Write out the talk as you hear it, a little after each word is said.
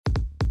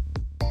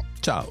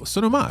Ciao,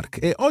 sono Mark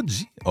e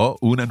oggi ho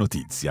una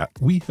notizia.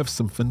 We have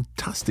some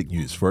fantastic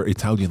news for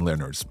Italian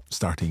learners.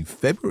 Starting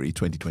February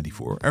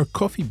 2024, our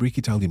Coffee Break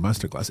Italian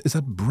Masterclass is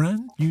a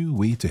brand new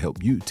way to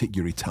help you take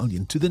your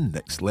Italian to the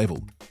next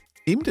level.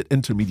 Aimed at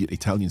intermediate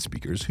Italian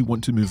speakers who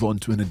want to move on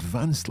to an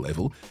advanced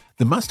level,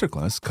 the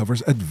masterclass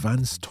covers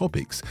advanced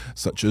topics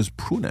such as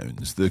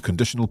pronouns, the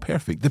conditional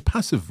perfect, the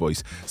passive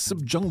voice,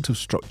 subjunctive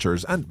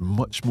structures, and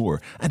much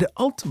more, and it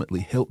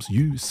ultimately helps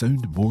you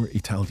sound more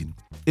Italian.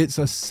 It's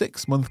a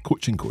 6-month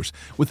coaching course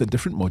with a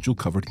different module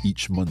covered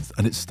each month,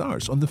 and it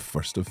starts on the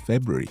 1st of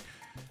February.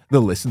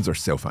 The lessons are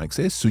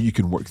self-access, so you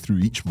can work through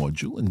each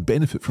module and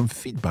benefit from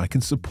feedback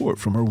and support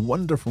from our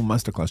wonderful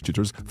masterclass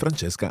tutors,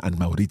 Francesca and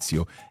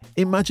Maurizio.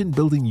 Imagine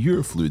building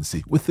your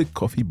fluency with the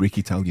Coffee Break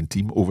Italian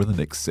team over the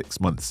next 6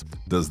 months.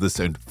 Does this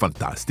sound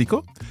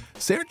fantastico?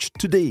 Search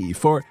today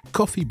for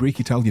Coffee Break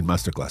Italian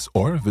Masterclass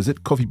or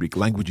visit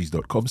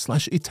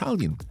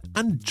coffeebreaklanguages.com/Italian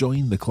and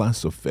join the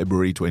class of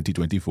February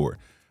 2024.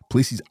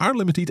 Places are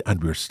limited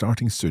and we're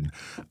starting soon.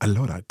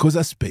 Allora,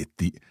 cosa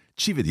aspetti?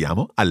 Ci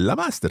vediamo alla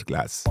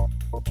masterclass.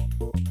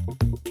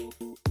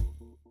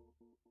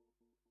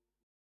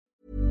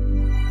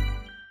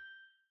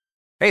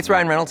 Hey, it's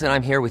Ryan Reynolds, and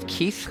I'm here with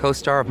Keith,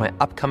 co-star of my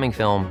upcoming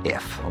film,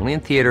 If, only in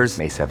theaters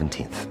May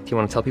 17th. Do you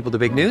want to tell people the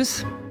big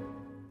news?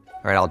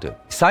 All right, I'll do it.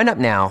 Sign up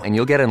now and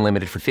you'll get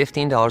unlimited for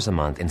 $15 a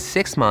month and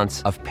 6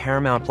 months of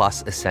Paramount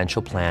Plus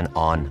Essential Plan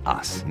on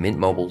us.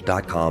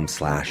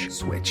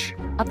 MintMobile.com/switch.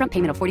 Upfront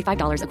payment of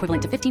 $45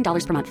 equivalent to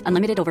 $15 per month.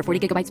 Unlimited over 40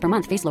 gigabytes per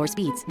month. Face lower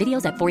speeds.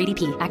 Videos at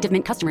 480p. Active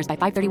Mint customers by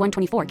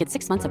 531.24 get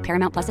 6 months of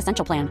Paramount Plus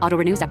Essential Plan. Auto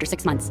renews after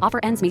 6 months. Offer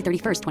ends May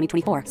 31st,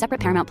 2024. Separate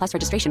Paramount Plus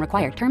registration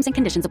required. Terms and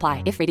conditions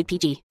apply if rated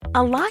PG.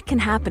 A lot can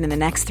happen in the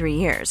next 3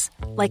 years.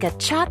 Like a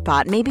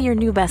chatbot may be your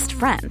new best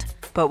friend.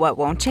 But what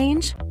won't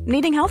change?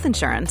 Needing health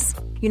insurance.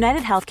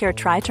 United Healthcare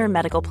Tri-Term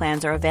Medical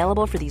Plans are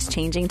available for these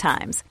changing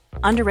times.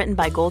 Underwritten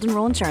by Golden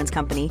Rule Insurance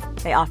Company,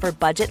 they offer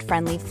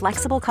budget-friendly,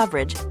 flexible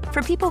coverage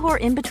for people who are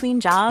in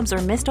between jobs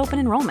or missed open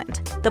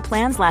enrollment. The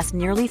plans last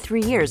nearly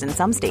 3 years in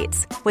some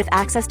states, with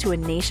access to a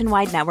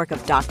nationwide network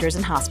of doctors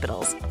and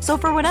hospitals. So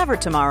for whatever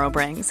tomorrow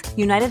brings,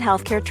 United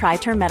Healthcare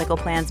Tri-Term Medical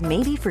Plans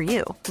may be for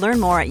you.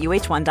 Learn more at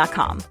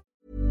uh1.com.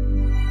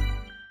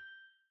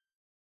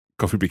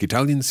 Coffee Break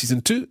Italian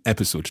Season 2,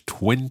 Episode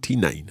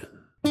 29.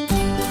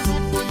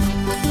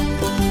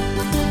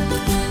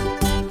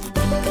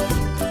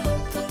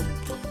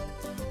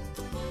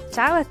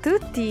 Ciao a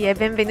tutti e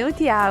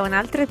benvenuti a un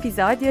altro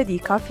episodio di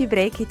Coffee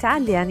Break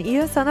Italian.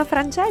 Io sono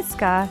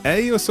Francesca.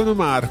 E io sono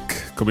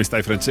Mark. Come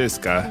stai,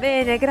 Francesca?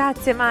 Bene,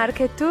 grazie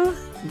Mark. E tu?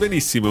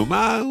 Benissimo,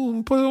 ma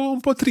un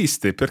po'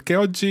 triste perché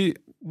oggi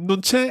non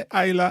c'è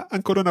Ayla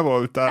ancora una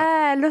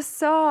volta. Lo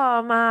so,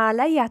 ma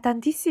lei ha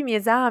tantissimi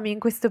esami in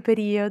questo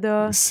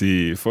periodo.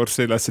 Sì,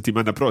 forse la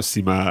settimana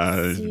prossima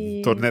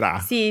tornerà.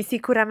 Sì,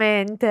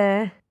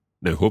 sicuramente.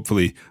 Now,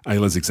 hopefully,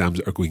 Ayla's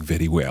exams are going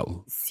very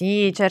well.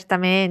 Sì,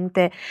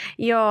 certamente.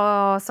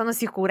 Io sono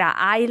sicura,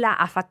 Ayla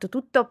ha fatto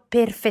tutto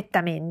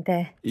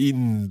perfettamente.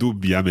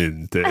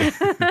 Indubbiamente.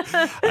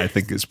 I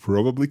think it's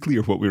probably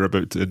clear what we're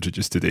about to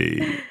introduce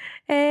today.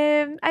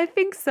 I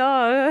think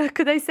so.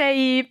 Could I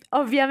say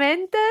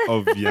ovviamente?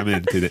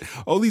 Ovviamente.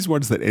 All these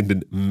words that end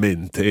in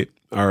mente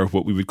are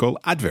what we would call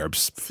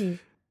adverbs. Sì.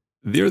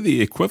 They're the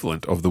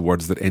equivalent of the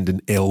words that end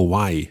in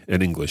ly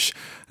in English.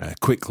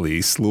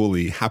 Quickly,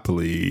 slowly,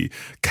 happily,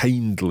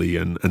 kindly,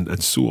 and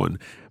so on.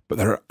 But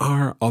there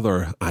are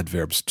other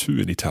adverbs too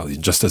in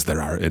Italian, just as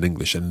there are in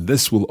English, and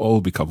this will all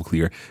become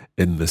clear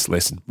in this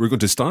lesson. We're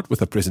going to start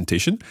with a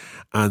presentation,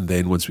 and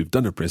then once we've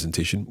done a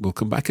presentation, we'll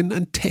come back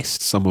and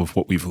test some of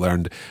what we've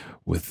learned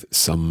with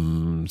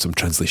some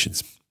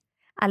translations.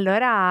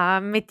 Allora,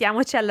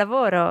 mettiamoci al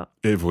lavoro.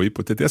 E voi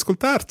potete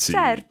ascoltarci.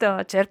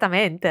 Certo,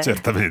 certamente.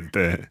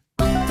 Certamente.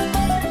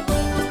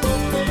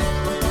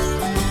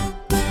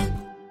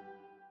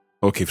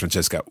 Okay,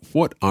 Francesca,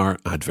 what are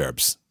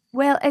adverbs?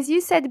 Well, as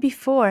you said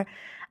before,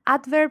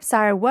 adverbs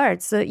are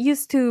words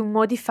used to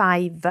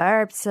modify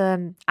verbs,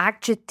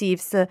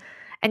 adjectives,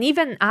 and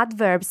even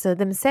adverbs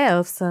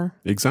themselves.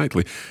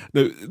 Exactly.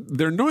 Now,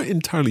 they're not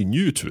entirely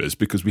new to us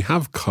because we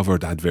have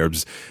covered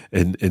adverbs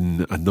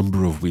in a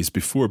number of ways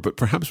before, but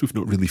perhaps we've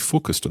not really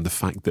focused on the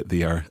fact that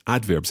they are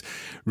adverbs.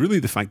 Really,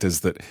 the fact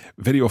is that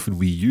very often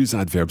we use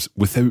adverbs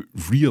without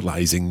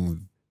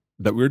realizing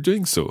that we're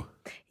doing so.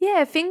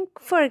 Yeah, think,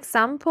 for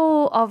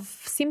example, of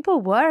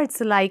simple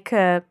words like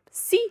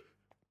sì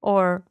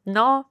or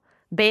no,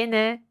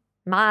 bene,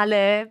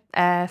 male,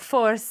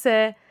 forse.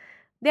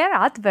 They're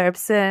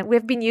adverbs.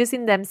 We've been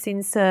using them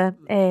since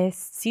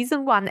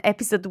season 1,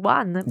 episode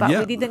 1, but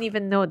we didn't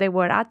even know they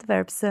were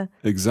adverbs.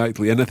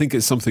 Exactly. And I think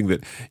it's something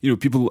that,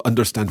 people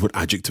understand what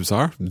adjectives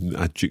are.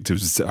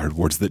 Adjectives are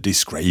words that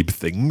describe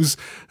things.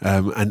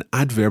 And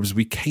adverbs,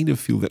 we kind of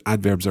feel that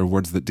adverbs are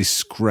words that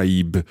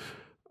describe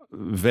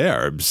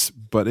verbs,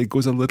 but it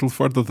goes a little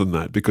further than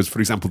that because,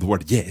 for example, the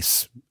word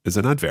yes is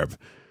an adverb.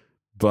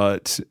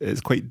 but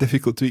it's quite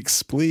difficult to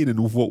explain in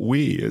what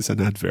way it's an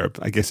adverb.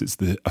 I guess it's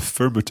the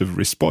affirmative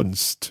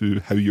response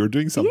to how you're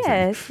doing something.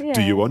 Yes, yeah.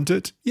 Do you want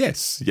it?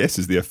 Yes. Yes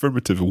is the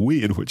affirmative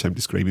way in which I'm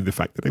describing the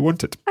fact that I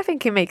want it. I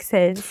think it makes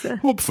sense.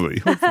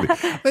 Hopefully.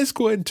 Let's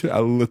go into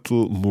a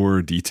little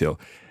more detail.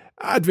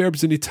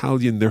 Adverbs in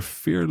Italian, they're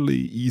fairly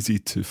easy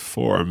to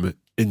form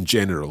in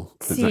general.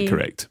 Is that Sì.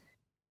 correct?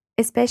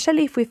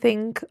 Especially if we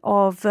think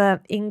of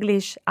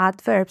English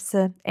adverbs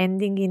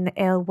ending in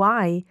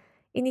ly.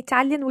 In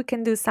Italian, we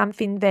can do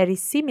something very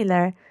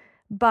similar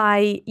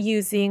by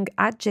using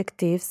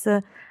adjectives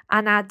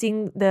and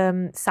adding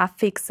the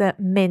suffix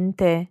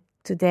mente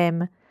to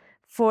them.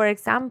 For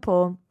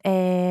example,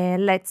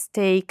 let's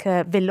take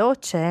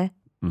veloce,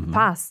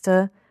 past.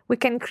 We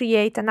can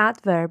create an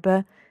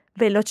adverb,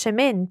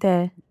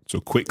 velocemente. So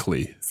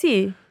quickly.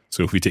 Sì,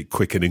 So if we take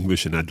quick in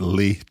English and add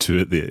le to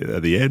it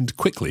at the end,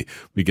 quickly,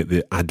 we get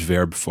the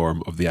adverb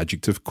form of the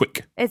adjective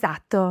quick.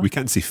 esatto. We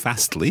can't say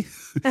fastly,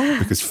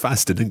 because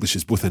fast in English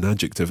is both an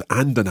adjective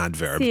and an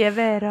adverb. Sì, è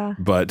vero.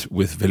 But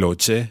with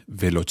veloce,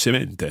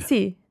 velocemente.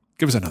 Sì.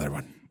 Give us another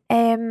one.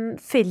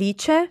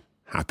 Felice,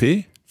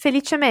 Happy,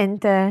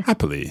 felicemente.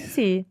 happily.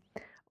 Sì.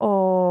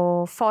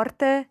 O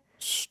forte,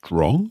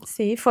 Strong,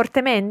 sì,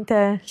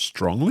 fortemente.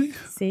 strongly.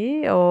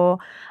 Sì, o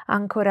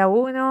ancora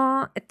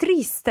uno,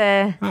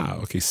 triste, Ah,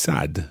 okay,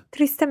 sad.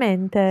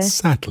 tristemente.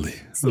 Sadly.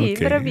 Sì,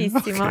 Okay,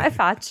 bravissimo, okay. è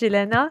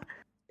facile, no?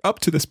 Up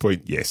to this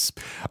point, yes.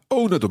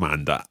 Oh, una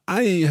domanda.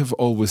 I have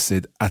always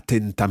said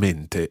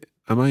attentamente.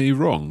 Am I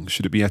wrong?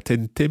 Should it be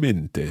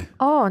attentemente?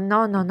 Oh,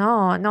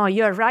 no,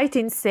 you're right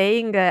in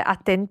saying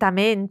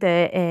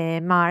attentamente,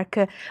 Mark.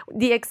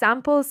 The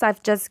examples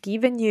I've just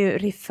given you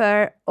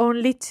refer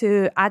only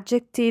to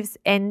adjectives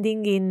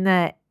ending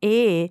in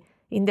e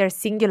in their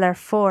singular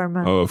form.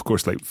 Oh, of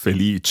course, like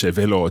felice,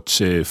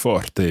 veloce,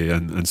 forte,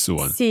 and so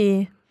on.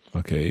 Sì.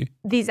 Okay.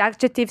 These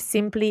adjectives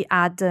simply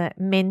add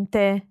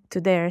mente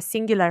to their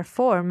singular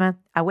form.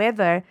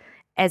 However,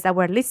 as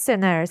our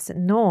listeners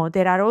know,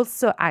 there are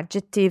also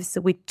adjectives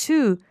with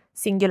two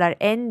singular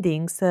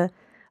endings,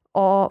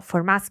 o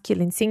for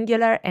masculine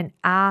singular and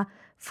a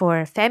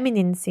for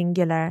feminine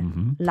singular,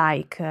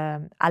 like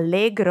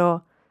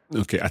allegro.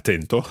 Okay,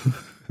 attento.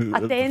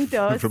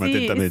 Attento, From sì,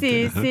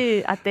 attentamente.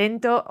 sì,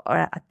 attento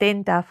or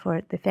attenta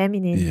for the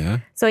feminine. Yeah.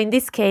 So in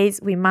this case,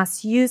 we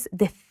must use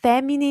the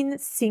feminine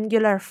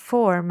singular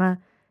form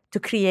to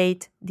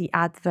create the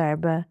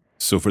adverb.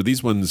 So for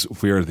these ones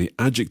where the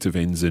adjective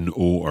ends in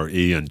O or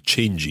A and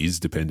changes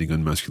depending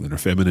on masculine or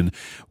feminine,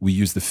 we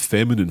use the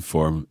feminine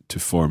form to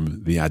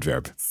form the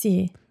adverb.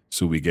 Sì,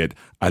 So we get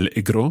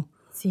allegro,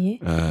 sì,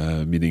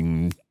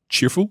 meaning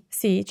cheerful.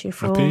 sì,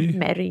 cheerful, Happy,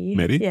 merry.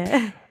 merry.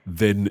 Yeah.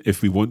 Then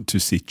if we want to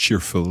say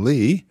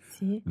cheerfully,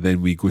 Sì,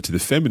 then we go to the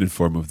feminine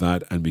form of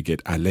that and we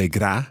get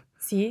allegra.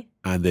 sì,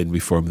 And then we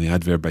form the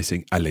adverb by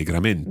saying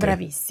allegramente.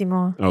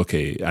 bravissimo.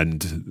 Okay,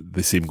 and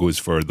the same goes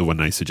for the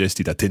one I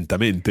suggested,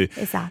 attentamente.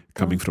 Esatto.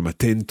 Coming from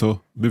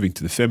attento, moving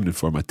to the feminine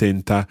form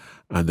attenta,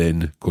 and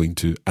then going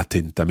to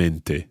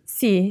attentamente.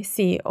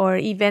 Sì, or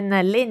even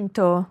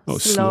lento, Oh,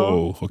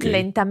 slow, okay.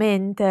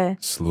 lentamente.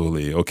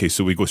 Slowly. Okay,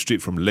 so we go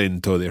straight from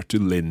lento there to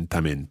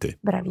lentamente.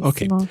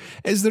 Okay. Bravissimo.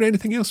 Is there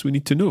anything else we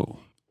need to know?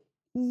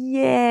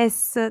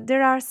 Yes,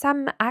 there are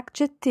some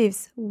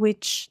adjectives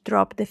which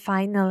drop the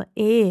final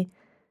e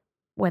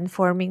when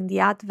forming the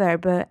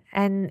adverb,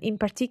 and in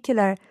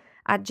particular,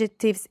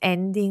 adjectives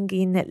ending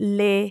in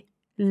le,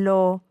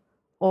 lo,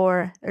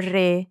 or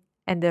re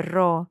and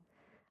ro.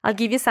 I'll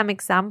give you some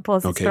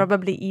examples. Okay. It's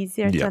probably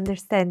easier to Yep.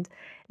 understand.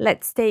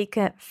 Let's take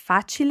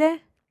facile.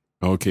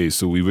 Okay,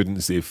 so we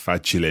wouldn't say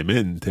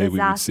facilemente, we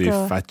would say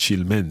Esatto.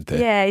 facilmente.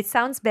 Yeah, it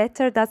sounds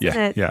better, doesn't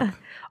Yeah, it? yeah.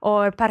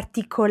 Or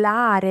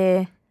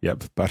particolare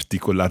Yep,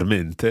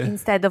 particolarmente.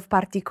 instead of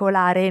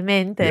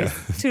particolaremente. Yeah,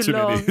 Too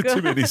long.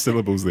 too many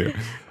syllables there.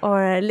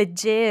 Or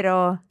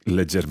leggero.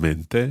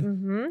 Leggermente.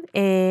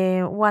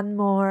 E one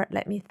more,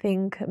 let me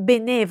think.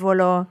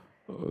 Benevolo.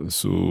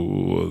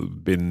 So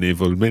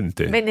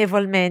benevolmente.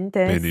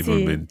 Benevolmente.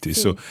 Benevolmente. Sì,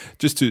 So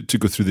just to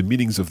go through the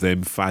meanings of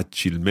them,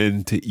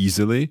 facilmente,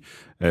 easily,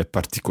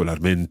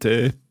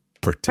 particolarmente,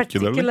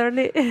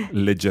 particularly,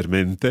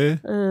 leggermente,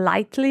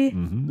 lightly.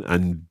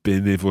 and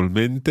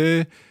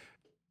benevolmente.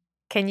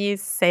 Can you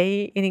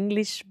say in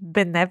English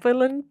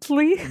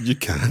benevolently? You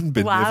can Wow.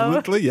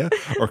 benevolently, yeah,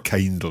 or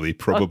kindly,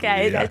 probably.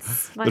 Okay, yeah.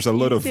 that's much There's a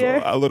lot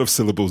easier. of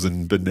syllables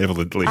in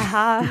benevolently.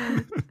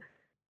 Aha.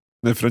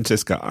 Now,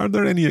 Francesca, are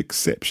there any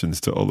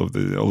exceptions to all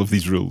of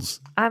these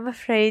rules? I'm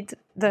afraid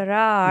there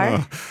are.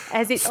 Oh,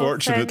 as it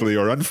fortunately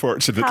or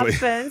unfortunately.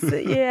 happens.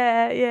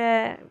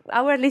 Yeah.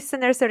 Our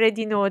listeners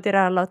already know there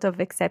are a lot of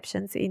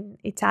exceptions in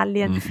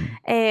Italian.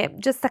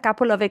 Just a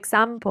couple of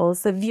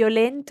examples.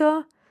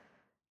 Violento,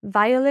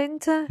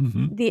 violent,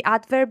 the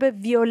adverb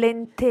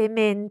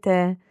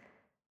violentemente.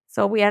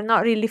 So we are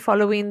not really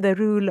following the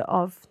rule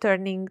of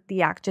turning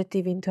the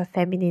adjective into a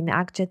feminine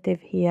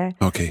adjective here.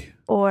 Okay.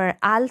 Or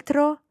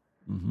altro,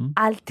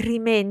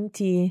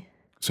 altrimenti.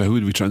 So how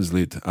would we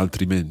translate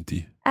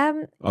altrimenti?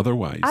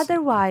 Otherwise,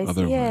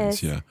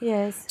 yes, yeah.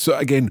 yes. So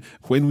again,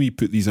 when we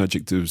put these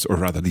adjectives, or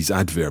rather these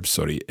adverbs,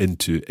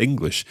 into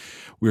English,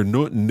 we're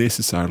not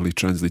necessarily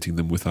translating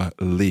them with a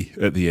ly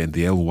at the end,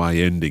 the ly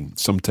ending.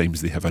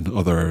 Sometimes they have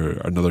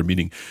another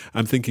meaning.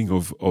 I'm thinking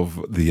of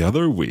the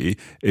other way.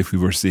 If we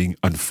were saying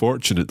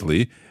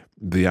unfortunately,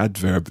 the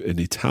adverb in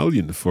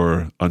Italian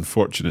for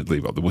unfortunately,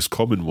 well, the most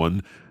common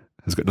one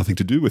has got nothing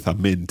to do with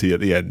amente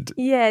at the end.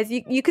 Yes,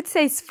 you could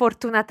say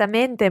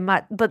sfortunatamente,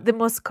 but the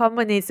most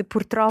common is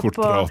purtroppo.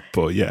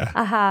 Purtroppo, yeah.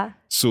 Uh-huh.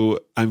 So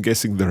I'm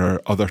guessing there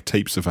are other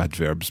types of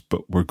adverbs,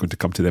 but we're going to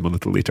come to them a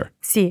little later.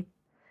 Sì.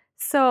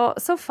 So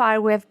far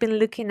we have been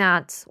looking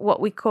at what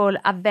we call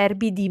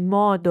avverbi di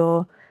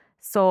modo.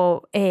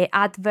 So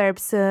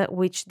adverbs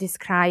which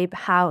describe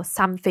how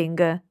something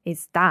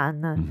is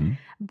done. Mm-hmm.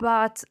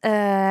 But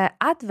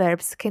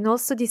adverbs can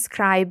also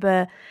describe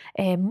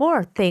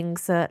more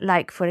things,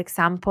 like, for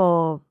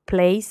example,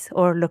 place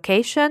or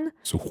location.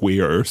 So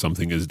where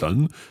something is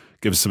done.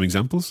 Give us some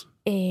examples.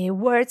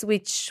 Words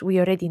which we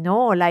already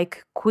know,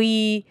 like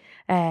qui,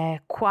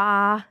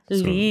 qua,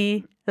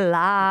 lì,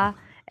 là.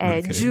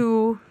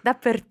 Giù,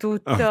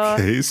 dappertutto.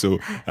 Okay, so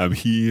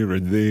here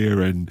and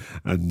there and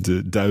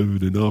down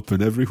and up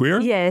and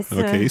everywhere. Yes.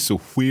 Okay, so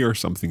where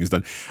something is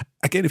done.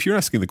 Again, if you're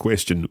asking the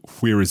question,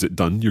 where is it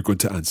done, you're going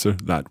to answer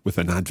that with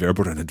an adverb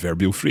or an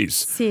adverbial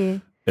phrase.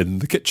 Sì. In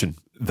the kitchen,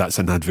 that's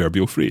an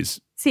adverbial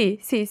phrase. Sì.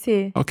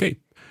 Okay.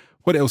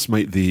 What else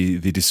might they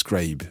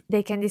describe?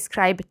 They can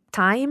describe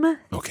time.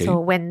 Okay. So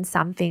when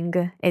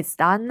something is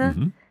done.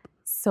 Mm-hmm.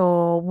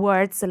 So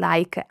words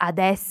like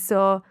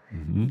adesso,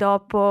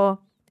 dopo,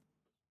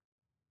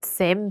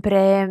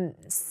 sempre,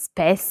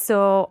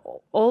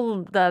 spesso,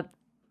 all the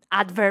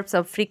adverbs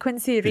of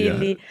frequency,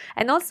 really. Yeah.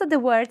 And also the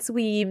words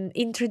we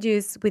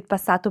introduce with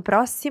passato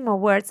prossimo,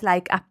 words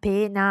like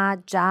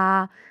appena,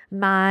 già,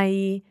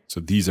 mai. So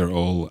these are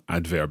all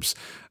adverbs.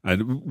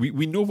 And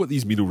we know what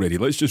these mean already.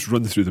 Let's just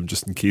run through them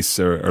just in case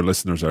our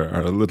listeners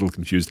are a little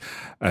confused.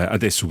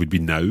 Adesso would be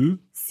now.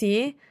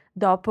 Sì,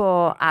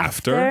 dopo,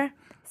 after.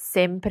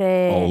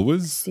 Sempre.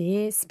 Always.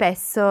 Sì,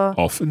 spesso.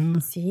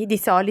 Often. Sì, di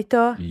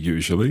solito.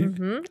 Usually.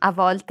 Mm-hmm. A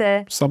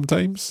volte.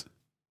 Sometimes.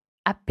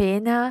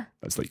 Appena.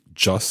 That's like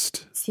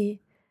just. Sì.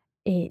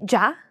 E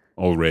già.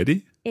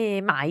 Already.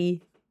 E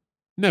mai.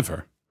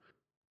 Never.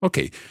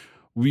 Okay.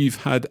 We've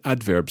had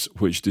adverbs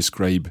which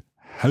describe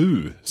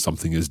how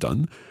something is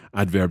done.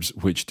 Adverbs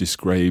which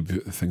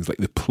describe things like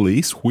the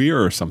place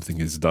where something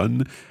is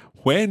done.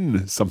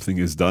 When something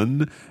is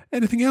done.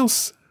 Anything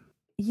else?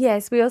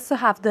 Yes, we also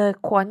have the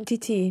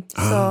quantity.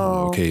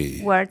 So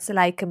okay. Words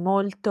like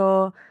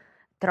molto,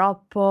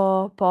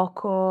 troppo,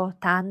 poco,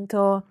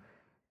 tanto.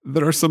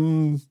 There are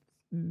some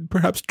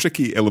perhaps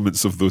tricky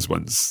elements of those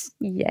ones.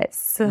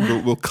 Yes.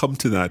 We'll come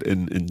to that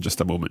in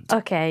just a moment.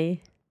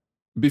 Okay.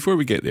 Before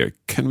we get there,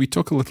 can we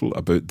talk a little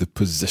about the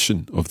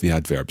position of the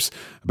adverbs,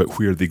 about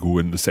where they go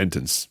in the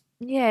sentence?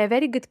 Yeah,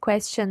 very good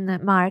question,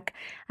 Mark.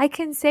 I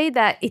can say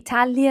that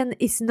Italian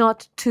is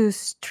not too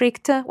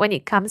strict when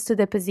it comes to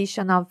the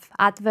position of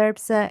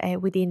adverbs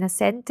within a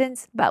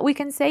sentence, but we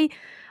can say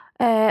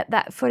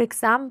that, for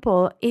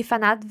example, if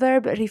an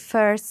adverb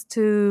refers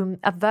to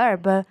a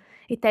verb,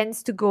 it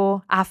tends to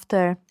go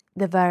after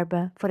the verb.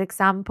 For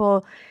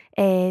example,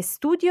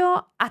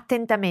 studio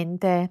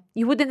attentamente.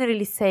 You wouldn't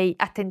really say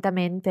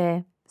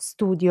attentamente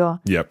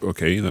studio. Yep,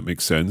 okay, that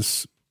makes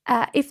sense.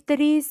 If there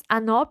is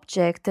an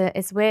object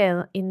as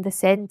well in the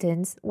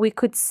sentence, we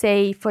could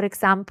say, for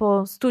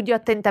example, studio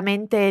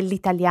attentamente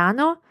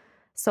l'italiano,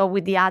 so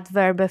with the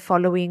adverb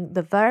following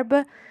the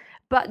verb,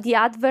 but the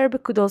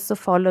adverb could also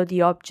follow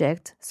the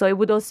object. So it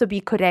would also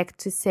be correct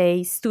to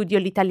say studio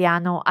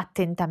l'italiano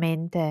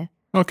attentamente.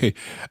 Okay,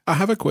 I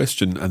have a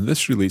question, and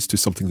this relates to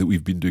something that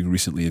we've been doing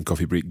recently in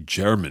Coffee Break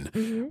German,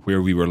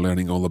 where we were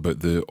learning all about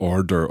the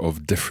order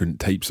of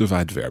different types of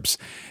adverbs.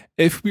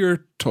 If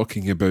we're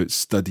talking about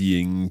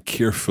studying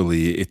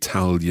carefully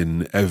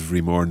Italian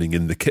every morning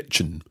in the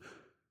kitchen,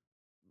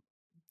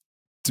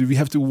 do we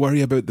have to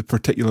worry about the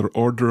particular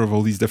order of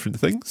all these different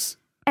things?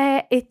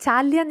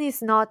 Italian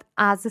is not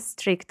as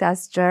strict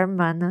as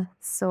German.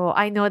 So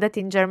I know that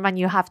in German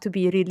you have to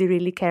be really,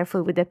 really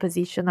careful with the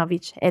position of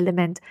each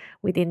element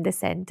within the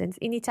sentence.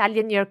 In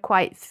Italian, you're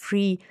quite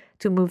free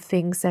to move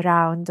things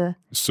around.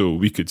 So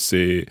we could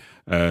say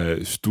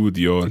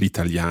studio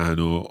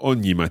l'italiano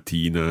ogni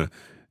mattina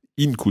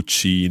in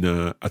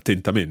cucina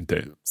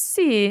attentamente.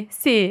 Sì.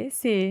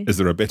 Is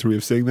there a better way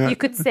of saying that? You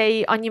could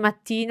say ogni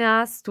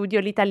mattina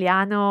studio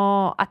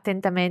l'italiano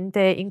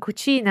attentamente in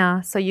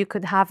cucina. So you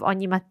could have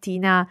ogni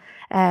mattina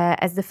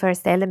as the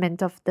first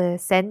element of the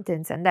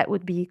sentence, and that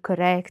would be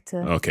correct.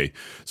 Okay.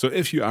 So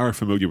if you are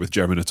familiar with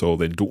German at all,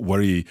 then don't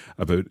worry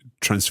about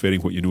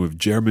transferring what you know of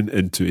German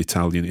into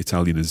Italian.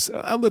 Italian is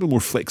a little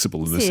more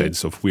flexible in the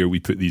sense of where we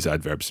put these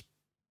adverbs.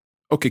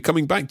 Okay,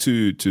 coming back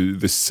to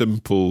the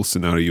simple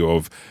scenario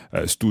of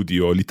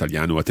studio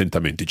l'italiano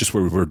attentamente, just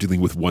where we're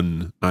dealing with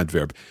one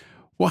adverb.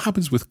 What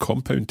happens with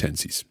compound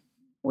tenses?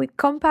 With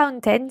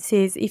compound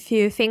tenses, if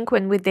you think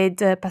when we did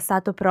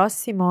passato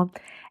prossimo,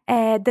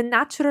 The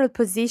natural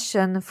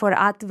position for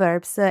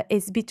adverbs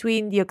is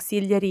between the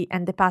auxiliary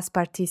and the past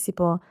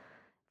participle.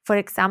 For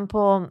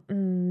example,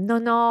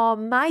 non ho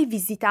mai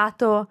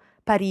visitato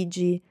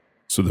Parigi.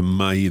 So the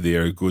mai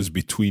there goes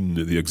between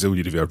the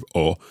auxiliary verb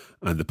ho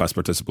and the past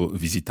participle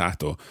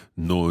visitato.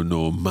 Non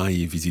ho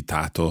mai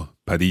visitato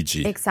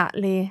Parigi.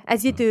 Exactly,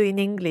 as you do in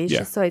English,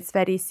 Yeah. so it's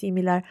very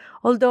similar.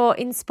 Although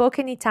in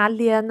spoken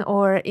Italian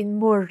or in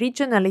more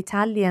regional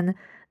Italian,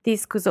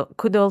 this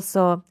could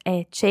also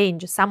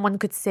change. Someone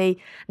could say,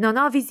 non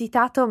ho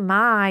visitato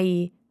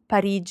mai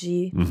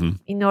Parigi,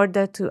 in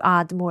order to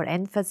add more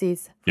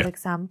emphasis, for Yeah.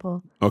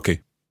 example.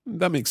 Okay,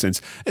 that makes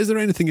sense. Is there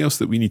anything else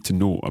that we need to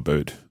know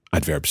about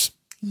adverbs?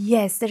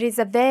 Yes, there is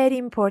a very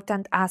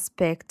important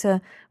aspect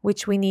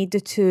which we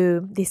need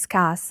to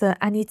discuss,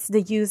 and it's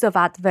the use of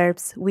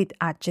adverbs with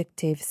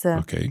adjectives.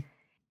 Okay.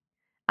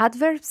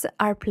 Adverbs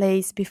are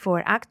placed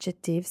before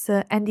adjectives,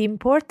 and the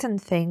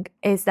important thing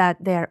is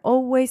that they are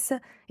always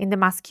in the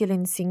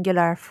masculine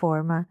singular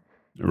form.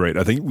 Right,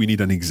 I think we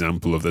need an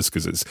example of this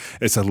because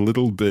it's a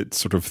little bit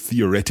sort of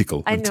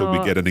theoretical I until we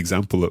know. get an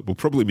example that will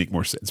probably make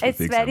more sense with It's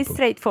the very example.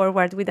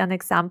 straightforward with an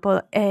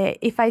example.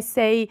 If I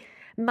say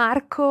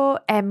Marco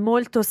è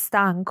molto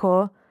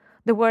stanco,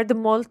 the word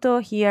molto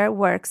here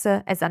works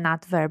as an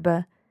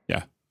adverb.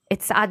 Yeah.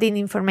 It's adding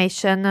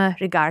information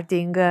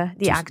regarding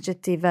the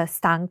adjective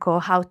stanco,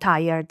 how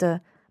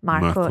tired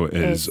Marco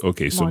is.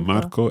 Okay, so molto.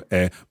 Marco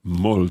è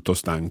molto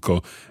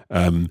stanco.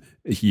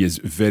 He is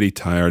very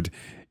tired.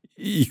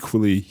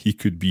 Equally, he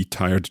could be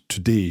tired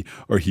today,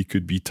 or he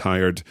could be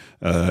tired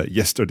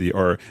yesterday,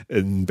 or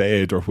in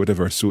bed, or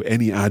whatever. So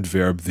any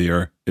adverb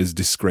there is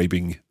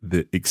describing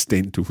the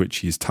extent to which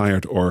he is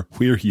tired, or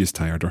where he is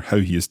tired, or how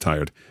he is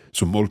tired.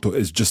 So molto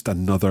is just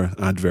another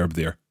adverb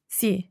there.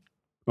 Sì.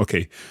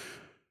 Okay.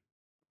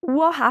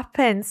 What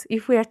happens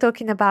if we are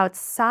talking about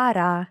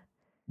Sara?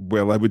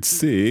 Well, I would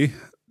say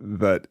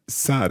that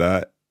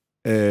Sara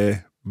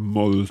è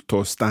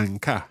molto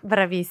stanca.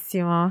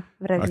 Bravissimo,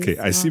 bravissimo. Okay,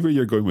 I see where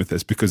you're going with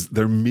this, because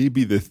there may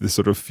be the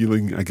sort of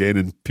feeling again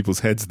in people's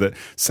heads that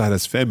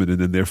Sarah's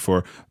feminine and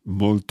therefore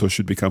molto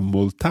should become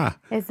molta.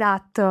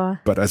 Esatto.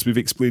 But as we've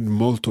explained,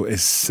 molto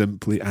is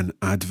simply an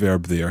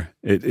adverb there.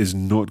 It is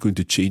not going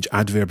to change.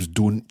 Adverbs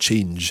don't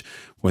change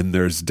when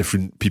there's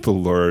different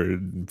people or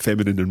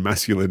feminine and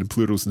masculine and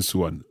plurals and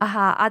so on.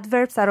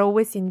 Adverbs are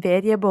always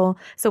invariable,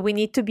 so we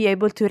need to be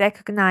able to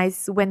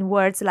recognize when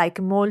words like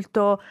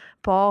molto,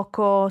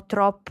 poco,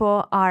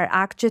 troppo are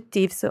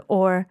adjectives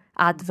or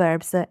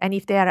adverbs. And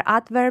if they are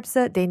adverbs,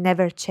 they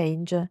never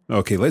change.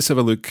 Okay, let's have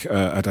a look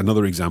at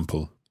another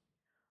example.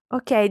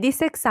 Okay,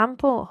 this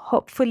example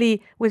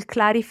hopefully will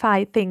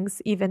clarify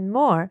things even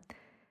more.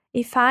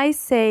 If I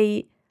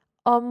say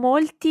ho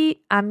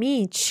molti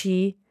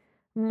amici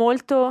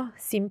molto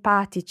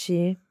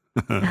simpatici.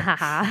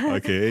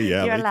 Okay,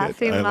 yeah, You're I like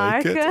laughing, it. I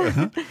Mark. like it.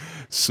 Uh-huh.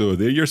 So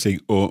there you're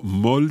saying, ho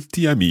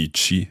molti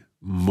amici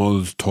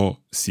molto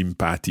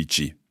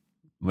simpatici.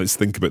 Let's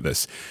think about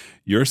this.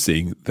 You're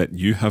saying that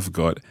you have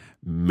got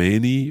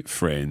many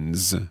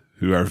friends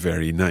who are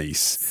very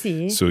nice.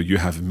 Sì. So you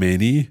have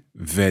many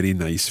very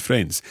nice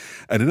friends.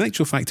 And in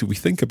actual fact, if we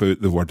think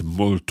about the word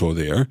molto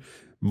there,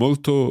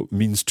 molto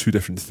means two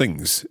different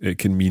things. It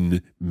can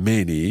mean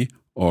many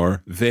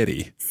or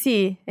very.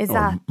 Sì, Or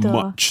esatto.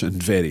 much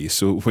and very.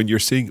 So when you're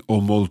saying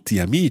ho molti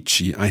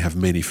amici, I have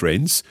many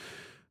friends,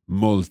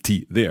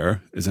 molti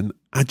there is an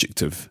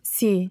adjective.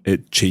 Sì,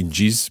 It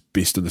changes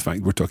based on the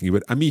fact we're talking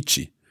about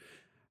amici.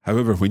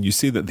 However, when you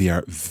say that they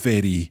are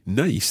very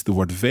nice, the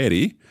word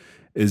very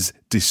is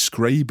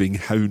describing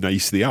how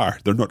nice they are.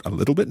 They're not a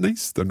little bit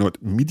nice, they're not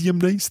medium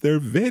nice, they're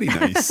very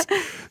nice.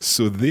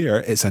 So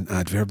there, it's an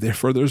adverb,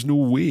 therefore there's no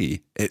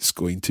way it's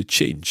going to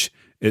change.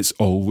 It's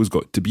always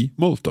got to be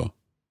molto.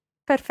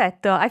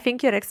 perfetto. I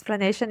think your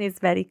explanation is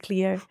very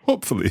clear.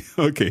 Hopefully.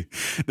 Okay.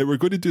 Now we're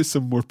going to do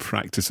some more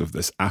practice of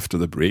this after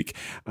the break,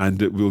 and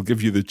we'll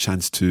give you the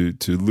chance to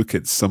look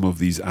at some of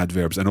these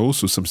adverbs and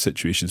also some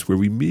situations where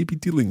we may be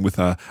dealing with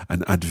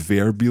an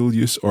adverbial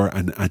use or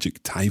an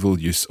adjectival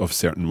use of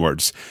certain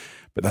words.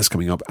 But that's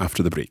coming up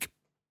after the break.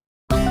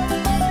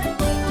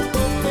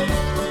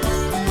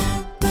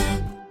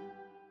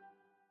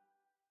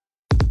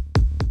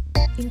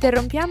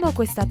 Interrompiamo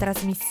questa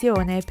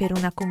trasmissione per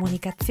una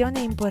comunicazione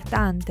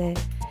importante.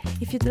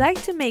 If you'd like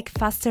to make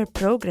faster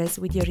progress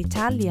with your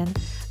Italian,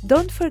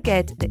 don't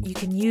forget that you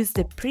can use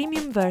the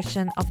premium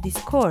version of this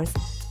course,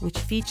 which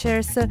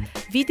features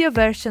video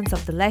versions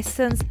of the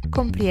lessons,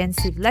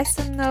 comprehensive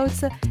lesson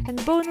notes,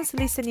 and bonus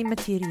listening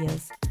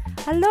materials.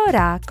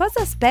 Allora,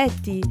 cosa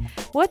aspetti?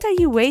 What are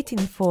you waiting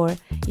for?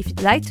 If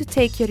you'd like to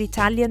take your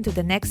Italian to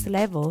the next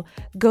level,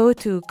 go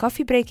to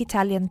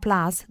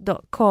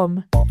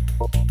coffeebreakitalianplus.com.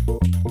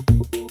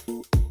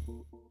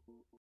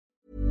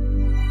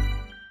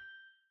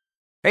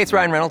 Hey, it's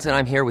Ryan Reynolds, and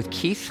I'm here with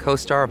Keith,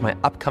 co-star of my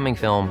upcoming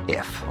film,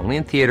 If, only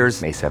in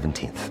theaters May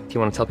 17th. Do you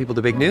want to tell people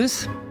the big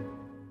news?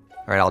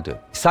 All right, I'll do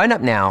it. Sign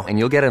up now and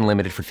you'll get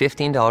unlimited for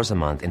 $15 a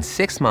month and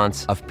 6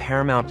 months of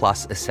Paramount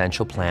Plus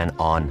Essential Plan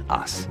on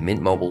us.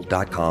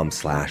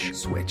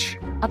 MintMobile.com/switch.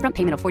 Upfront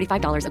payment of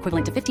 $45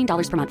 equivalent to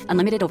 $15 per month.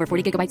 Unlimited over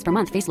 40 gigabytes per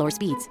month. Face lower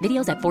speeds.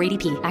 Videos at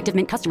 480p. Active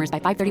Mint customers by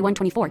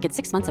 531.24 get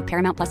 6 months of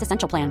Paramount Plus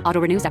Essential Plan.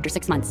 Auto renews after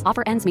 6 months.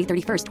 Offer ends May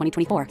 31st,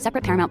 2024.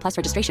 Separate Paramount Plus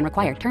registration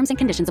required. Terms and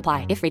conditions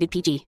apply if rated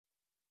PG.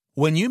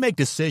 When you make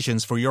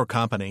decisions for your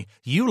company,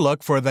 you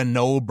look for the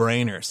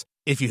no-brainers.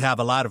 If you have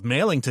a lot of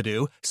mailing to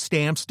do,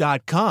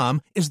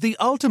 Stamps.com is the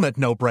ultimate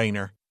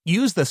no-brainer.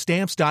 Use the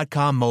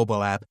Stamps.com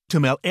mobile app to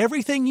mail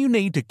everything you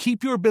need to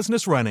keep your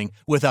business running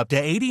with up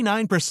to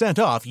 89%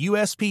 off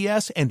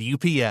USPS and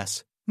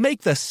UPS.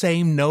 Make the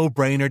same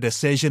no-brainer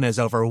decision as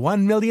over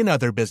 1 million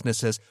other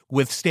businesses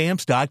with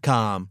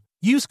Stamps.com.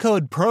 Use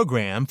code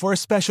PROGRAM for a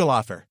special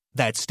offer.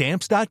 That's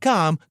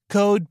Stamps.com,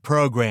 code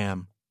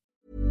PROGRAM.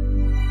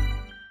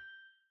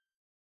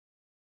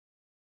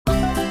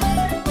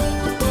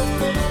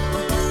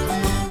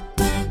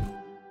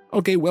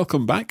 Okay,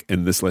 welcome back.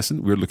 In this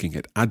lesson, we're looking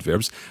at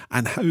adverbs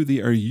and how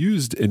they are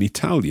used in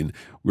Italian.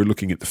 We're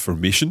looking at the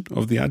formation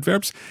of the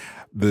adverbs,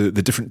 the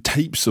different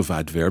types of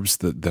adverbs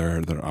that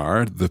there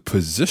are, the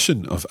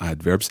position of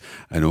adverbs,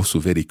 and also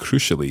very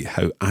crucially,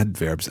 how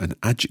adverbs and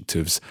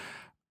adjectives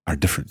are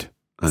different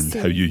and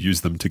how you use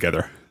them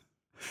together.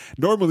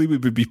 Normally, we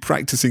would be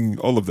practicing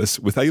all of this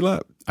with Ayla.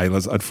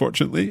 Ayla's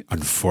unfortunately,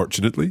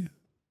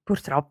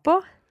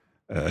 Purtroppo.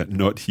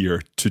 Not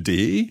here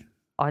today.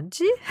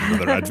 Oggi.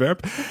 Another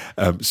adverb.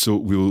 So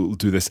we'll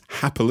do this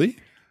happily.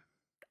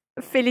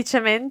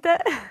 Felicemente.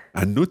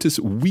 And notice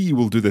we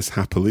will do this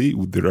happily.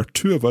 There are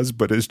two of us,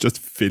 but it's just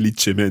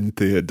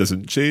felicemente. It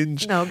doesn't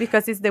change. No,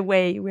 because it's the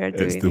way we are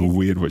doing it. It's the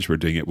way in which we're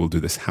doing it. We'll do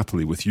this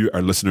happily with you,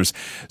 our listeners.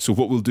 So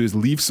what we'll do is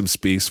leave some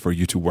space for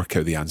you to work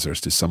out the answers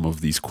to some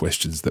of these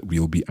questions that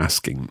we'll be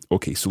asking.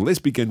 Okay, so let's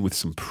begin with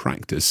some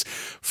practice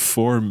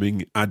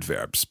forming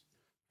adverbs.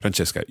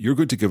 Francesca, you're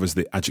going to give us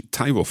the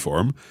adjectival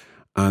form,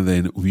 and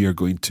then we are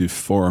going to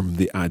form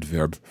the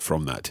adverb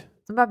from that.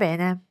 Va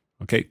bene.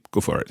 Okay, go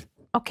for it.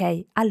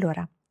 Ok,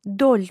 allora,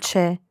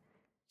 dolce.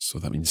 So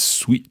that means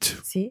sweet.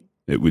 Sì.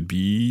 It would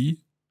be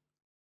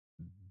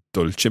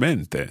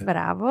dolcemente.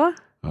 Bravo.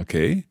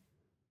 Okay.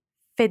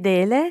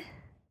 Fedele.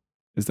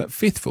 Is that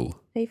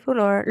faithful? Faithful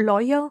or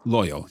loyal?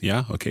 Loyal,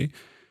 yeah, okay.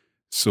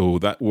 So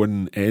that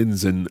one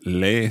ends in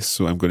le,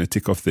 so I'm going to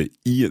take off the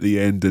E at the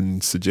end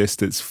and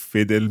suggest it's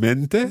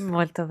fedelmente.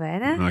 Molto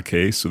bene.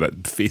 Okay, so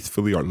that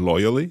faithfully or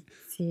loyally.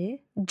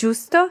 Sì.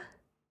 Giusto.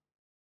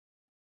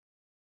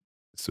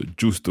 So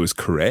giusto is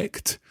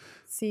correct.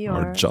 Sì,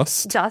 or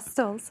just. Just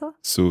also.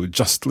 So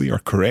justly or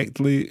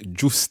correctly,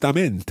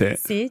 giustamente.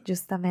 Sì,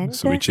 giustamente.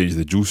 So we change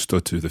the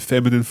giusto to the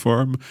feminine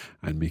form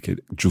and make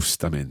it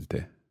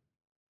giustamente.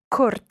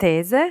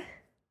 Cortese.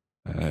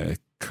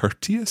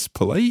 Courteous,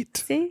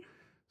 polite. Sì.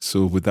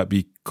 So would that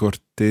be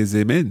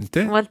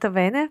cortesemente? Molto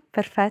bene,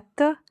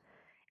 perfetto.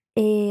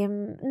 E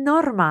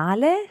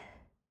normale.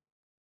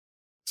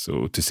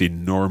 So to say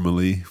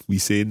normally, we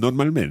say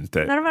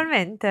normalmente.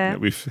 Normalmente. Yeah,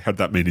 we've heard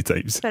that many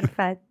times.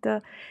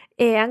 Perfetto.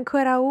 E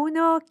ancora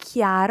uno,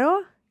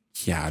 chiaro.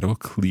 Chiaro,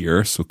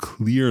 clear. So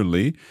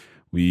clearly,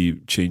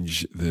 we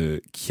change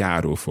the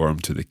chiaro form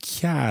to the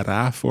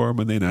chiara form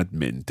and then add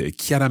mente.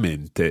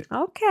 Chiaramente.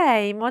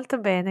 Ok, molto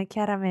bene,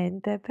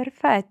 chiaramente.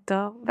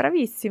 Perfetto,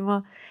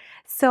 bravissimo.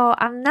 So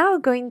I'm now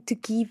going to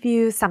give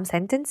you some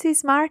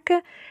sentences, Mark,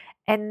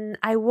 and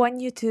I want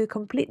you to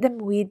complete them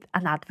with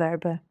an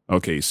adverb.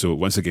 Okay, so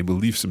once again, we'll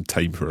leave some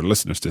time for our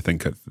listeners to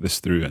think of this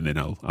through, and then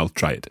I'll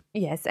try it.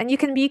 Yes, and you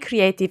can be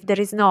creative. There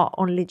is not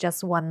only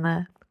just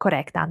one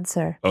correct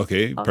answer.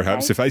 Okay,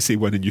 perhaps if I say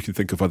one and you can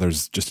think of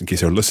others, just in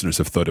case our listeners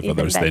have thought of Even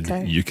others, better.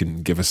 then you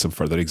can give us some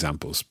further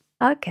examples.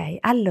 Ok,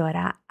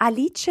 allora,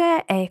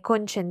 Alice è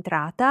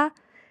concentrata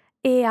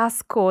e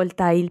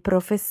ascolta il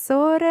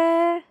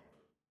professore.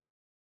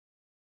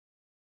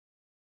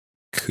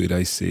 Could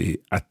I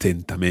say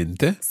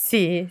attentamente?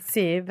 Sì,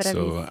 sì,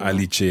 bravissimo. So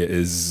Alice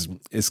is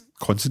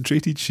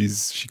concentrated. She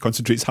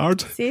concentrates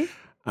hard. Sì,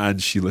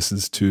 And she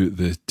listens to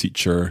the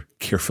teacher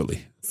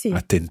carefully. sì.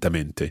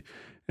 Attentamente.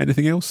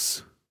 Anything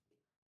else?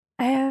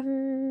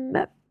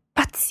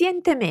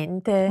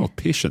 Pazientemente. Oh,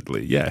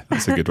 patiently. Yeah,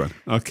 that's a good one.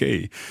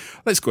 Okay.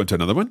 Let's go on to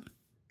another one.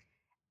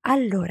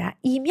 Allora,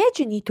 i miei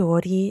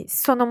genitori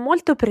sono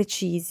molto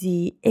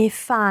precisi e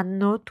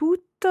fanno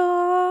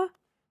tutto.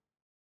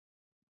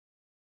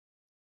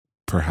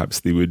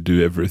 Perhaps they would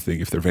do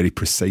everything, if they're very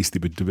precise, they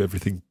would do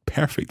everything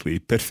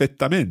perfectly,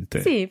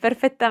 perfettamente. Sì,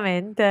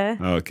 perfettamente.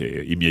 Ok,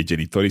 i miei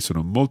genitori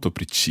sono molto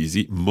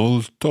precisi,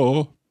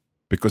 molto,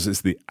 because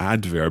it's the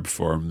adverb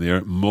form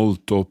there,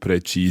 molto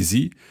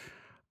precisi,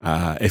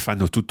 e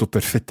fanno tutto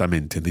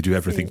perfettamente, and they do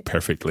everything Sì.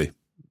 perfectly.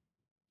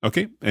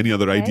 Okay, any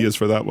other Ok. ideas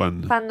for that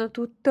one? Fanno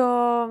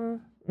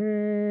tutto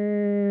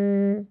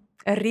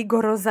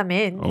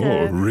rigorosamente.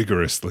 Oh,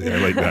 rigorously, I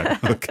like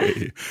that.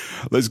 Okay,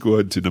 let's go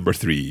on to number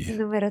 3.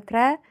 Numero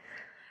 3.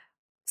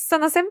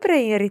 Sono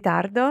sempre in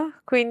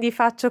ritardo, quindi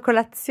faccio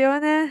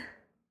colazione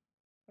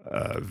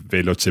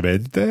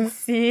Velocemente?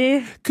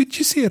 Sì. Could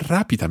you say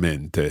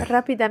rapidamente?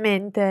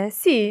 Rapidamente.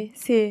 Sì,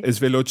 sì. Is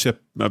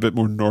veloce a bit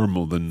more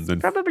normal than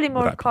Probably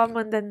more rapid?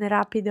 common than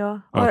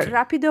rapido. Or Okay.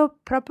 rapido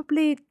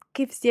probably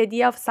gives the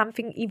idea of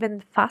something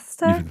even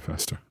faster. Even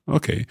faster.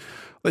 Okay.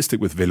 Let's stick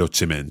with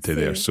velocemente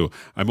there. Sì. So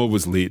I'm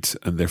always late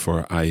and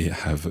therefore I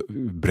have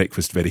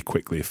breakfast very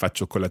quickly.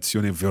 Faccio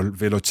colazione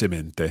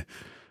velocemente.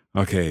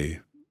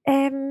 Okay.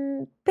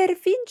 Per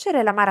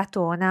vincere la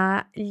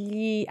maratona,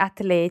 gli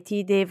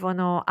atleti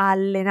devono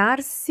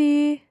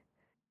allenarsi.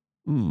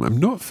 I'm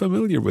not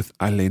familiar with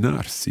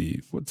allenarsi.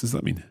 What does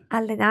that mean?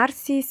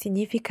 Allenarsi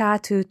significa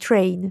to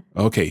train.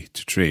 Okay,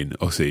 to train.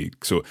 Okay,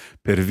 so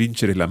per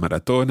vincere la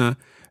maratona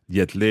gli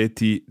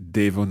atleti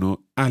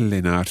devono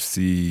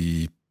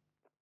allenarsi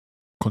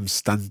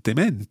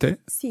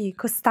costantemente? Sì,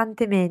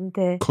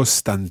 costantemente.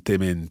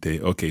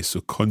 Costantemente. Okay,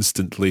 so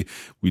constantly,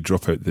 we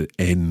drop out the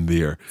N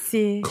there.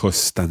 Sì.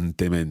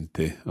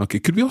 Costantemente. Okay,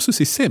 could we also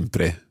say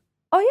sempre?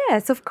 Oh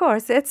yes, of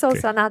course. It's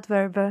also Okay. an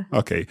adverb.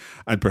 Okay,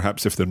 and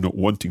perhaps if they're not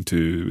wanting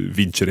to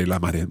vincere la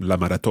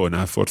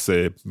maratona,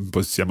 forse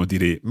possiamo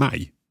dire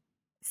mai.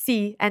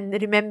 Sì, and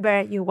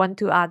remember you want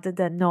to add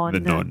the non. The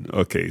non.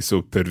 Ok,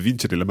 so per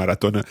vincere la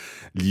maratona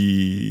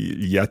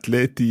gli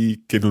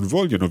atleti che non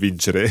vogliono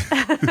vincere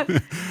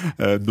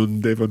non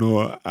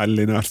devono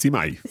allenarsi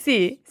mai.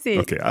 Sì, sì.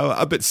 Ok,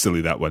 a bit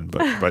silly that one,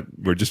 but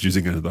we're just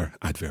using another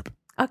adverb.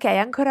 Ok,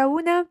 ancora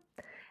una.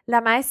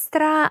 La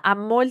maestra ha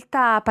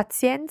molta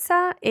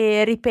pazienza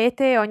e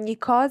ripete ogni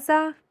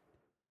cosa.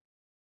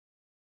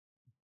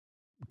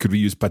 Could we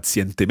use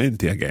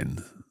pazientemente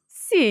again?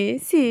 Sì,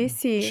 sì,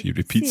 sì. She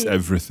repeats sì.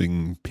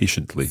 everything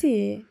patiently.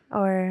 Sì,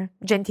 or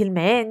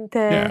gentilmente.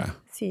 Yeah.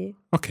 Sì.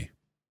 Okay.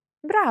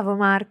 Bravo,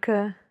 Mark.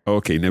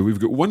 Okay, now we've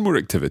got one more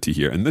activity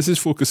here, and this is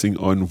focusing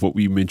on what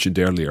we mentioned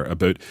earlier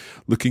about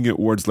looking at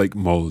words like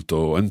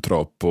molto and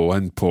troppo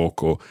and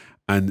poco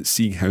and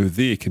seeing how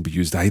they can be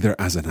used either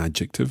as an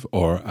adjective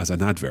or as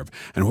an adverb.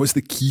 And what's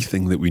the key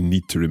thing that we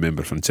need to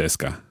remember,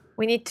 Francesca?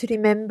 We need to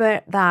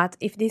remember that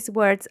if these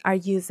words are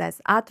used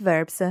as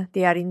adverbs,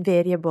 they are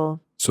invariable.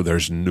 So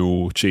there's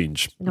no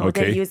change. No,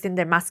 okay. they're used in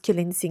the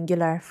masculine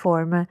singular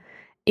form.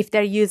 If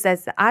they're used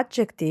as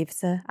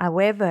adjectives,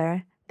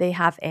 however, they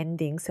have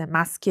endings,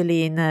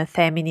 masculine,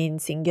 feminine,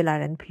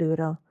 singular, and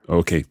plural.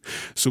 Okay.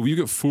 So we've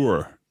got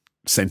 4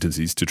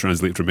 sentences to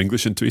translate from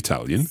English into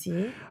Italian.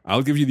 Sì.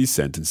 I'll give you these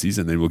sentences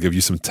and then we'll give you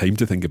some time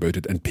to think about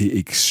it and pay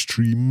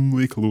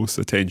extremely close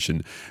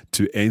attention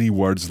to any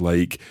words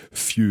like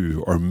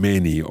few or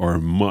many or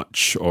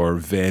much or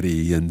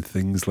very and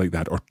things like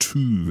that, or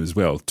to as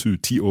well, to,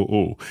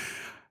 T-O-O,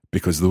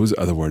 because those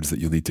are the words that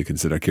you'll need to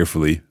consider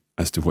carefully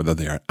as to whether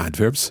they are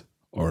adverbs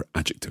or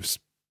adjectives.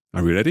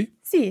 Are we ready?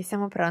 Sì,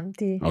 siamo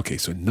pronti. Okay,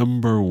 so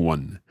number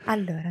 1.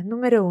 Allora,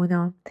 numero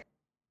 1.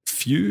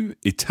 Few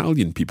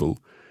Italian people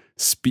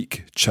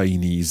speak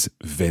Chinese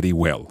very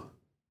well.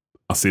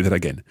 I'll say that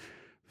again.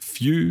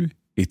 Few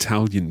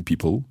Italian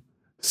people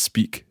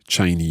speak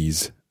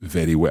Chinese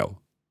very well.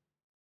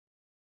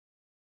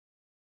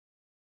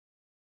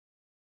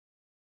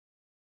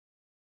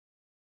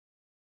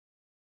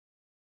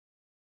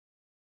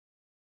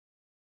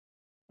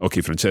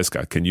 Okay,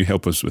 Francesca, can you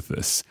help us with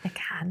this? I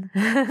can.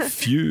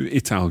 Few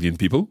Italian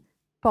people.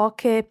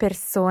 Poche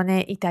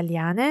persone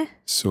italiane.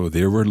 So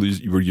there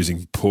we're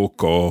using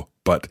poco,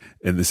 but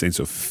in the sense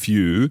of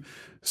few.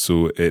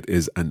 So it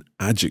is an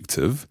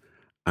adjective,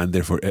 and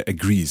therefore it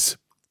agrees.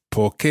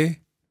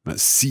 Poche,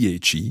 that's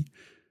C-H-E,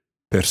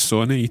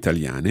 persone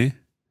italiane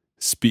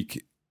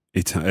speak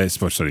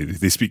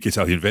they speak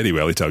Italian very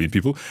well, Italian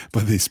people,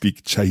 but they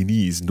speak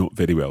Chinese not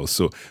very well.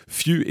 So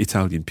few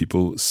Italian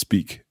people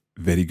speak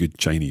very good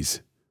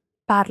Chinese.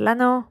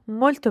 Parlano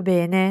molto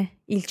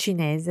bene il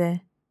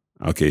cinese.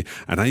 Okay,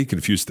 and I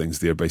confuse things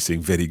there by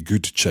saying very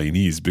good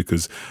Chinese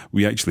because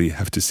we actually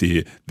have to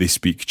say they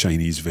speak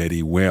Chinese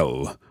very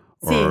well,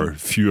 or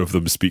few of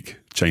them speak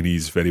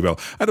Chinese very well.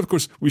 And of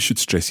course, we should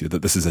stress here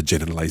that this is a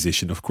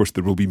generalization. Of course,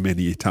 there will be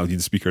many Italian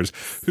speakers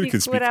who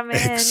can speak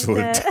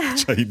excellent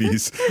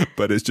Chinese,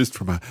 but it's just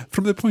from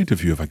the point of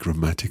view of a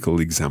grammatical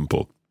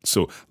example.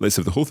 So let's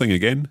have the whole thing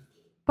again.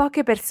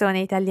 Poche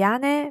persone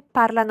italiane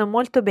parlano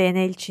molto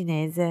bene il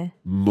cinese.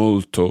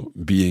 Molto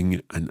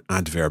being an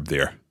adverb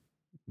there,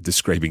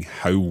 describing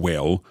how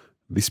well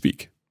they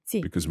speak. Sì.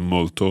 Because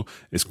molto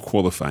is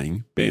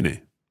qualifying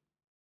bene.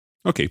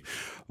 Okay,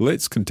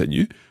 let's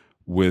continue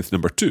with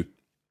number 2.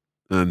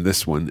 And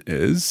this one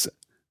is,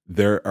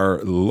 there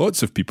are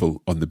lots of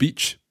people on the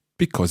beach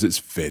because it's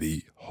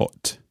very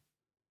hot.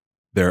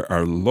 There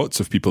are lots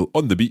of people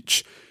on the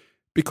beach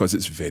because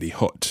it's very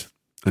hot.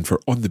 And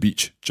for on the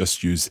beach,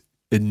 just use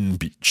in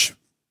beach.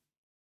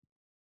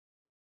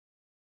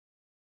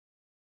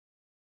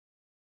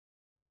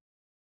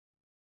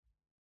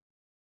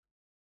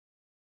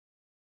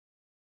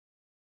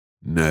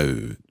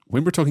 Now,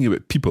 when we're talking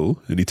about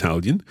people in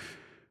Italian,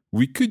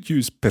 we could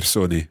use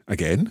persone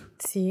again,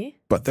 Sì.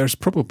 but there's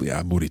probably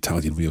a more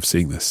Italian way of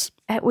saying this.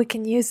 We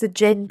can use the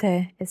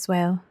gente as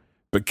well.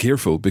 But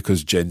careful,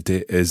 because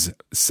gente is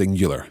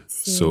singular.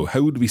 Sì. So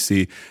how would we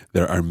say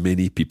there are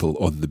many people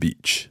on the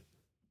beach?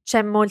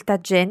 C'è molta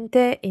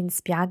gente in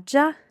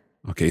spiaggia.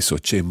 Okay, so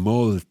c'è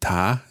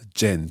molta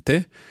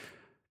gente.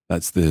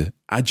 That's the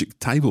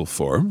adjectival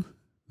form.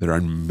 There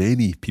are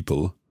many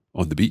people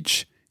on the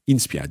beach, in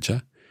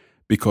spiaggia,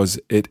 because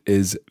it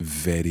is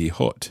very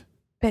hot.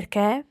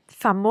 Perché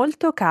fa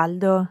molto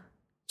caldo.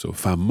 So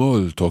fa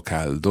molto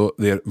caldo,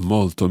 there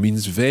molto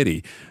means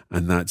very,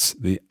 and that's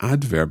the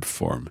adverb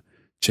form.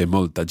 C'è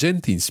molta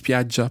gente in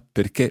spiaggia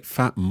perché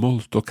fa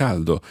molto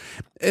caldo.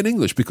 In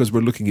English, because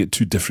we're looking at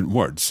two different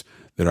words,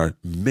 there are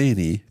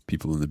many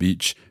people on the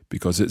beach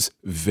because it's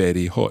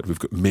very hot. We've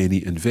got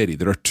many and very.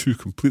 There are two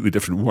completely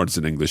different words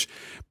in English,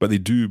 but they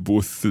do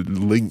both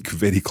link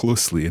very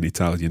closely in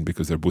Italian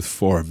because they're both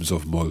forms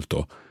of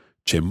molto.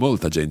 C'è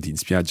molta gente in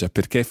spiaggia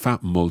perché fa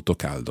molto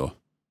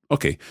caldo.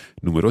 Ok,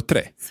 numero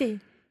 3. Sì.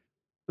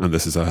 And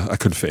this is a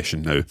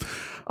confession now.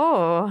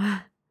 Oh,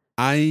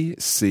 I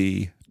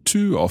say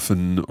too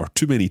often or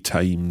too many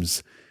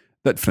times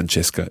that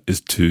Francesca is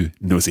too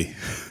nosy.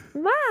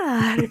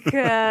 Mark,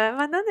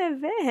 ma non è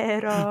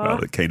vero.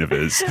 Well, it kind of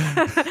is.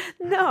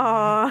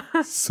 No.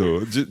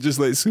 So just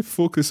let's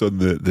focus on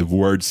the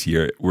words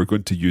here. We're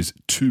going to use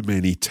too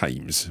many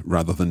times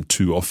rather than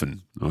too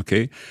often,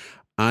 okay?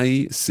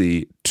 I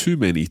say too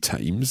many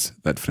times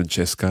that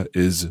Francesca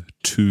is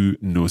too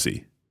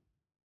nosy.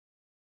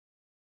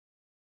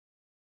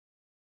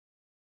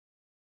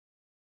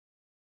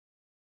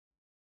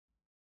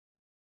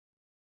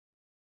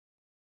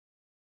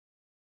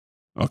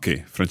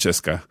 Okay,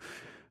 Francesca,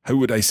 how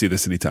would I say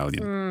this in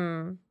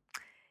Italian?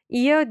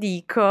 Io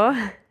dico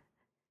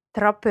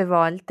troppe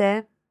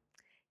volte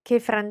che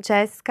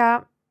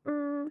Francesca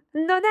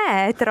non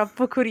è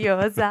troppo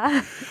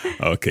curiosa.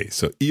 Okay,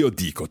 so io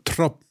dico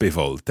troppe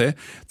volte.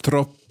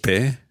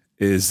 Troppe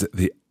is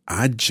the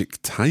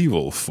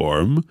adjectival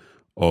form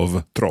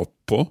of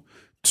troppo,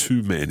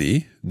 too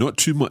many, not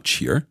too much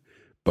here,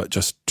 but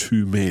just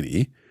too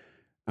many,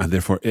 and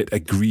therefore it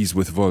agrees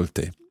with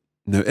volte.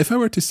 Now, if I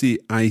were to say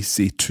I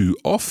say too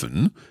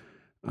often,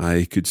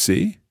 I could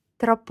say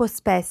Troppo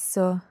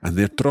spesso. and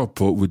there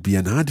troppo would be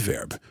an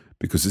adverb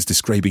because it's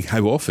describing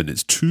how often.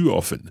 It's too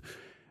often.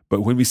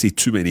 But when we say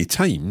too many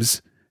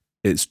times,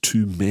 it's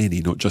too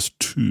many, not just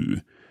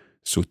two.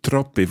 So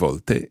troppe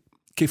volte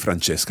che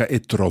Francesca è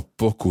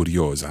troppo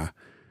curiosa,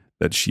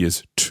 that she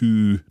is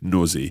too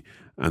nosy,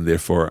 and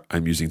therefore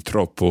I'm using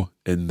troppo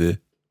in the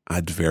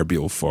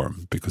adverbial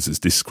form because it's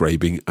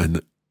describing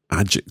an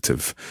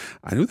adjective.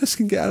 I know this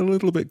can get a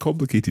little bit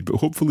complicated,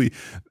 but hopefully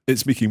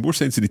it's making more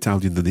sense in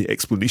Italian than the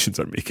explanations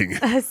are making.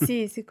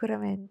 Sì,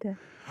 sicuramente.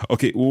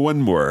 Okay,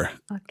 one more.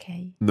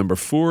 Ok. Number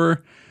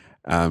 4.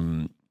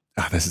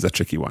 This is a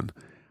tricky one.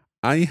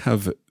 I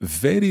have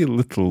very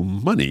little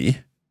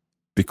money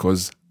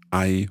because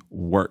I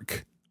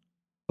work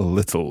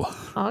little.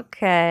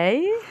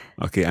 Ok.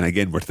 Okay, and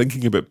again, we're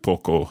thinking about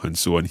poco and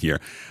so on here.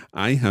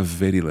 I have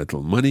very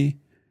little money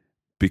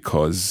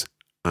because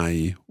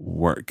I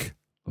work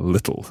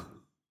little.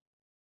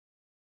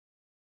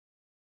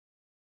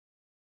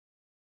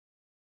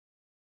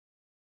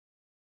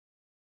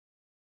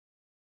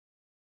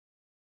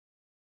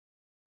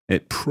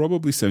 It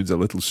probably sounds a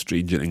little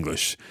strange in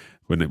English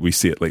when we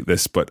say it like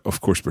this, but of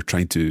course we're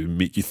trying to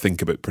make you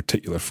think about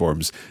particular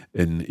forms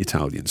in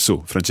Italian.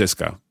 So,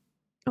 Francesca.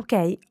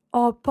 Ok,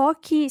 ho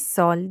pochi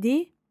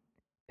soldi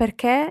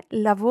perché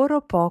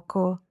lavoro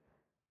poco.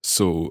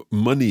 So,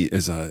 money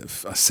is a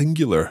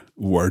singular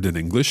word in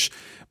English,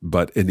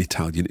 but in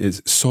Italian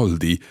it's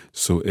soldi,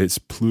 so it's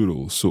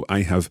plural. So,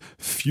 I have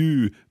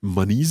few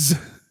monies.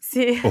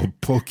 Sì. Or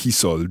pochi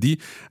soldi,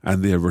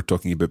 and there we're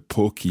talking about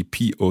pochi,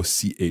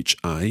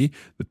 P-O-C-H-I,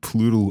 the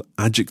plural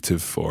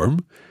adjective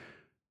form.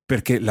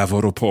 Perché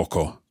lavoro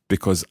poco?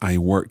 Because I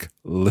work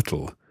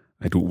little.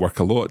 I don't work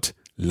a lot.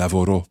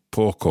 Lavoro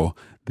poco,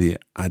 the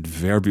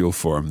adverbial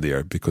form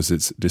there, because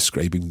it's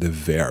describing the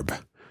verb.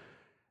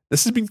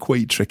 This has been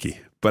quite tricky,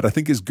 but I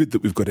think it's good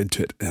that we've got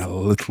into it in a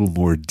little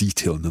more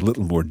detail and a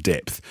little more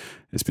depth.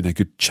 It's been a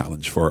good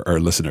challenge for our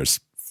listeners.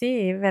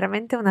 Sì,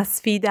 veramente una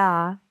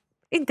sfida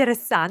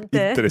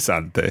interessante.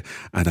 Interessante.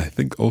 And I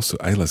think also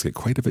Isla's got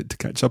quite a bit to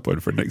catch up on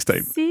for next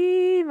time.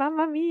 Sì,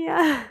 mamma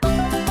mia.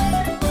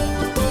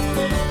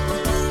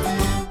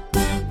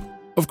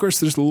 Of course,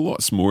 there's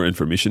lots more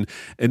information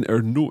in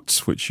our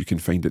notes, which you can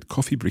find at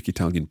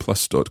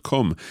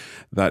coffeebreakitalianplus.com.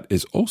 That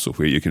is also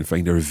where you can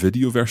find our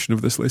video version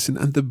of this lesson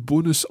and the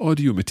bonus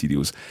audio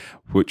materials,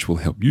 which will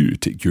help you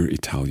take your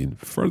Italian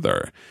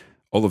further.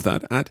 All of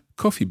that at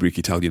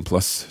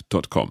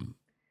coffeebreakitalianplus.com.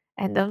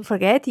 And don't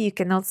forget, you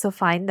can also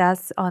find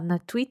us on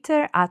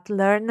Twitter at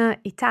Learn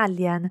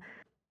Italian.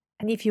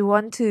 And if you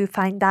want to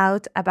find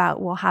out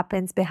about what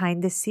happens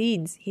behind the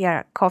scenes here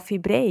at Coffee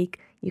Break,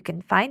 you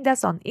can find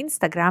us on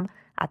Instagram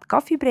at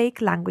Coffee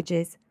Break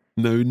Languages.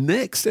 Now,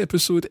 next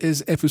episode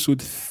is episode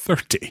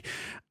 30,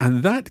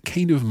 and that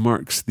kind of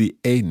marks the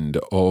end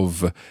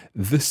of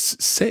this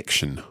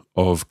section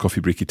of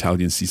Coffee Break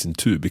Italian Season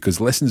 2, because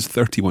lessons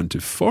 31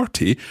 to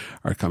 40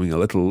 are coming a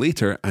little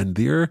later, and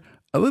they're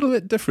a little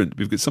bit different.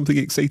 We've got something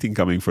exciting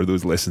coming for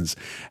those lessons.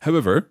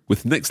 However,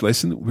 with next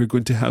lesson, we're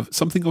going to have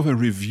something of a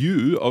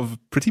review of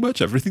pretty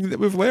much everything that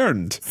we've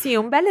learned. Sì,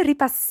 un bel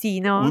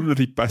ripassino. Un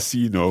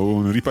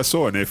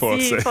ripassone,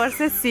 forse. Sì,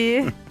 forse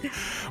sì.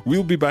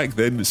 We'll be back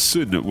then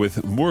soon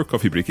with more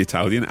Coffee Break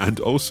Italian and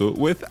also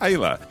with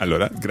Ayla.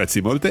 Allora,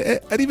 grazie molte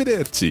e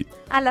arrivederci.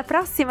 Alla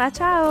prossima,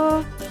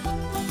 ciao!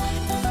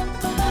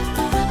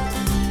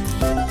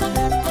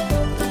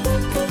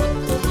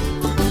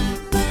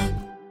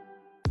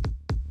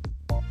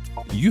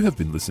 You have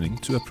been listening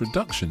to a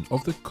production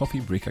of the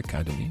Coffee Break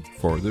Academy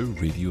for the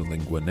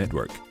Radiolingua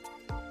Network.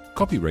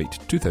 Copyright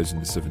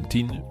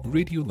 2017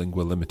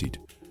 Radiolingua Limited.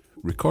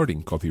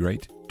 Recording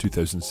copyright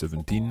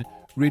 2017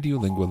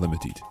 Radiolingua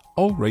Limited.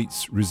 All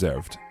rights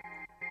reserved.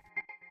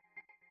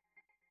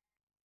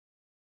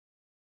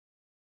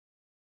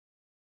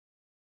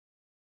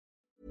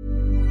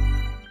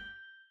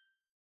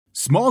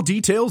 Small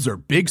details are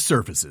big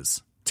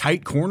surfaces.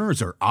 Tight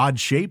corners are odd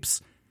shapes.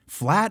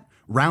 Flat,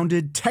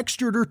 rounded,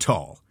 textured, or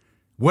tall.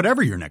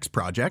 Whatever your next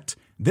project,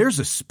 there's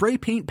a spray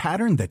paint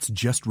pattern that's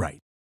just right.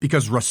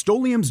 Because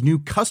Rust-Oleum's new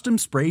Custom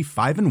Spray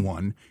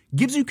 5-in-1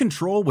 gives you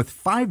control with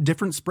 5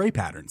 different spray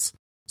patterns.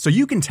 So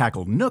you can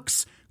tackle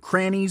nooks,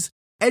 crannies,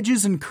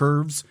 edges, and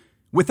curves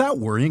without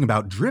worrying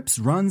about drips,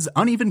 runs,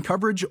 uneven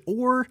coverage,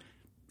 or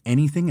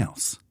anything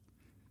else.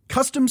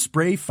 Custom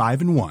Spray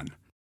 5-in-1.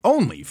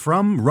 Only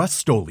from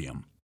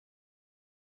Rust-Oleum.